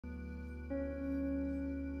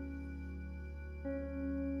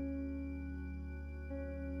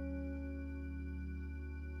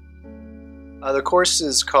The course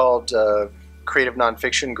is called Creative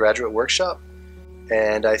Nonfiction Graduate Workshop,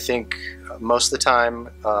 and I think most of the time,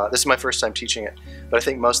 this is my first time teaching it, but I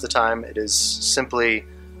think most of the time it is simply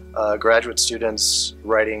graduate students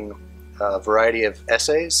writing a variety of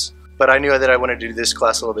essays. But I knew that I wanted to do this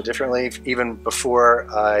class a little bit differently. Even before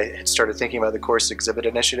I had started thinking about the course exhibit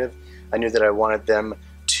initiative, I knew that I wanted them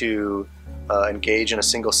to engage in a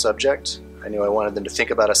single subject. I knew I wanted them to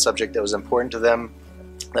think about a subject that was important to them,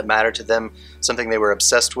 that mattered to them, something they were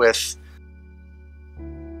obsessed with.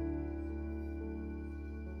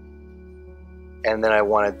 And then I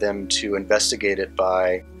wanted them to investigate it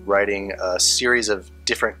by writing a series of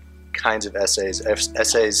different kinds of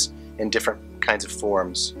essays in different kinds of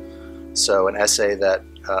forms. So an essay that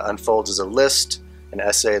unfolds as a list, an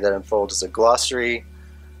essay that unfolds as a glossary,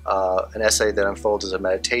 an essay that unfolds as a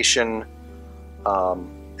meditation,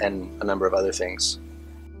 and a number of other things.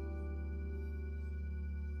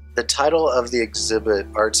 The title of the exhibit,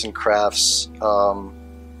 Arts and Crafts, on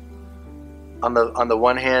the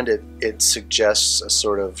one hand, it suggests a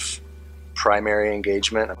sort of primary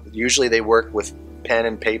engagement. Usually they work with pen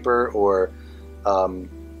and paper or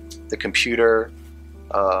the computer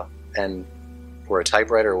or a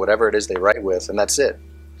typewriter or whatever it is they write with, and that's it.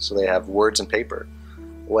 So they have words and paper.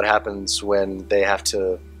 What happens when they have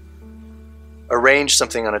to arrange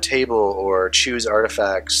something on a table or choose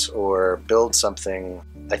artifacts or build something?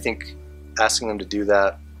 I think asking them to do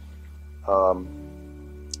that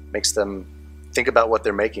makes them think about what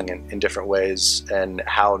they're making in different ways and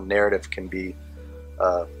how narrative can be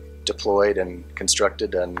deployed and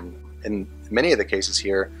constructed, and in many of the cases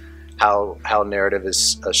here, how narrative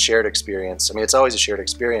is a shared experience. I mean, it's always a shared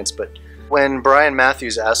experience, but when Brian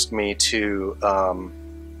Matthews asked me to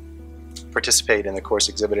participate in the course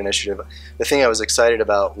exhibit initiative, the thing I was excited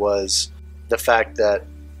about was the fact that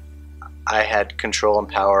I had control and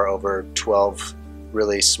power over 12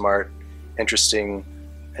 really smart, interesting,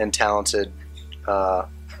 and talented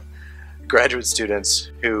graduate students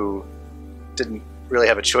who didn't really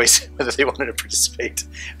have a choice whether they wanted to participate.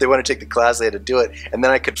 If they wanted to take the class, they had to do it. And then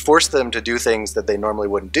I could force them to do things that they normally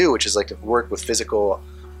wouldn't do, which is like to work with physical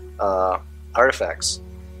artifacts.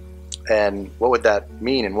 And what would that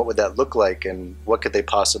mean, and what would that look like, and what could they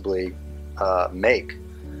possibly make?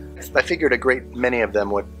 I figured a great many of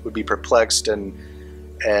them would be perplexed and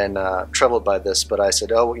troubled by this, but I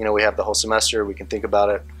said, oh, you know, we have the whole semester, we can think about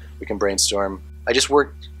it, we can brainstorm. I just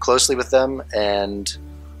worked closely with them, and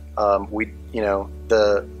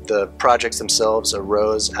the projects themselves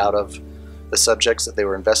arose out of the subjects that they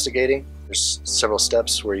were investigating. There's several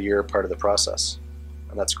steps where you're part of the process,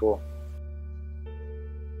 and that's cool.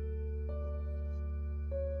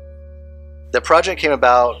 The project came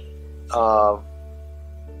about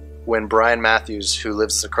when Brian Matthews, who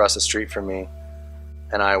lives across the street from me,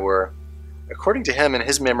 and I were, according to him, in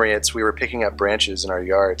his memory, we were picking up branches in our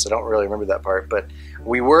yards. I don't really remember that part, but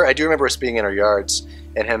I do remember us being in our yards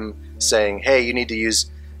and him saying, hey, you need to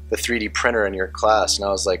use the 3D printer in your class. And I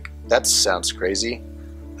was like, that sounds crazy.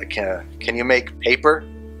 Like, can you make paper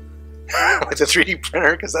with a 3D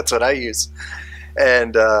printer? Because that's what I use.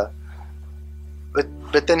 And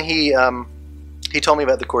but then he told me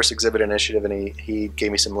about the course exhibit initiative, and he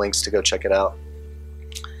gave me some links to go check it out.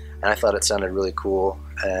 And I thought it sounded really cool.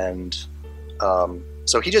 And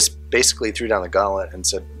so he just basically threw down the gauntlet and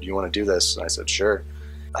said, do you want to do this? And I said, sure.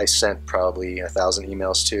 I sent probably 1,000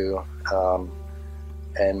 emails to,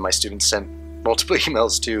 and my students sent multiple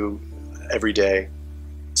emails to every day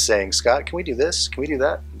saying, Scott, can we do this? Can we do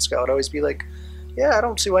that? And Scott would always be like, yeah, I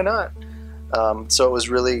don't see why not. So it was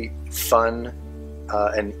really fun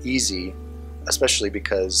and easy, especially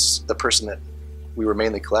because the person that we were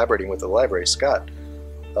mainly collaborating with at the library, Scott,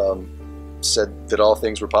 said that all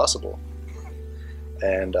things were possible.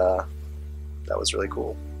 And that was really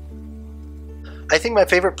cool. I think my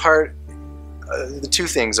favorite part, the two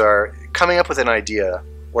things are coming up with an idea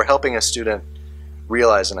or helping a student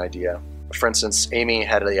realize an idea. For instance, Amy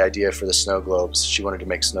had the idea for the snow globes. She wanted to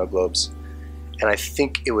make snow globes. And I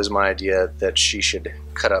think it was my idea that she should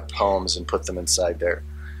cut up poems and put them inside there.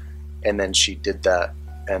 And then she did that,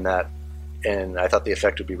 and I thought the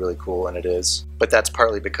effect would be really cool, and it is. But that's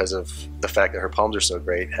partly because of the fact that her poems are so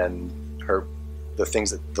great, and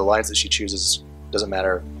the lines that she chooses, doesn't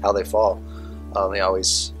matter how they fall. They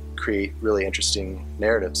always create really interesting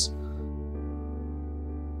narratives.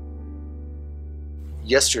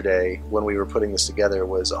 Yesterday, when we were putting this together,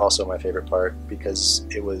 was also my favorite part, because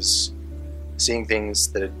it was seeing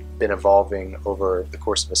things that had been evolving over the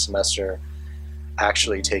course of a semester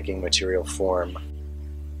actually taking material form,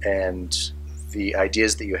 and the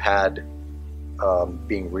ideas that you had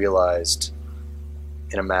being realized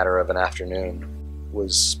in a matter of an afternoon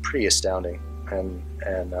was pretty astounding,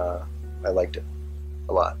 and I liked it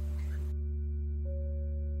a lot.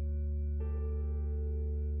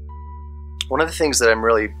 One of the things that I'm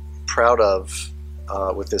really proud of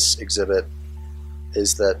with this exhibit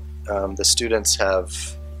is that the students have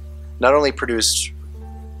not only produced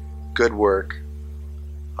good work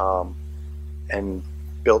and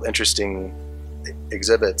built interesting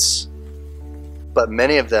exhibits, but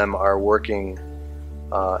many of them are working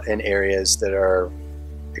in areas that are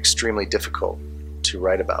extremely difficult to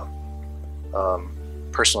write about.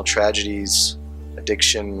 Personal tragedies,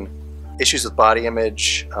 addiction, issues with body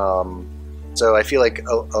image. So I feel like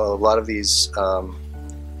a lot of these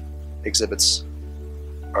exhibits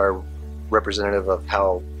are representative of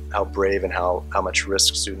how brave and how much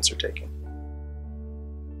risk students are taking.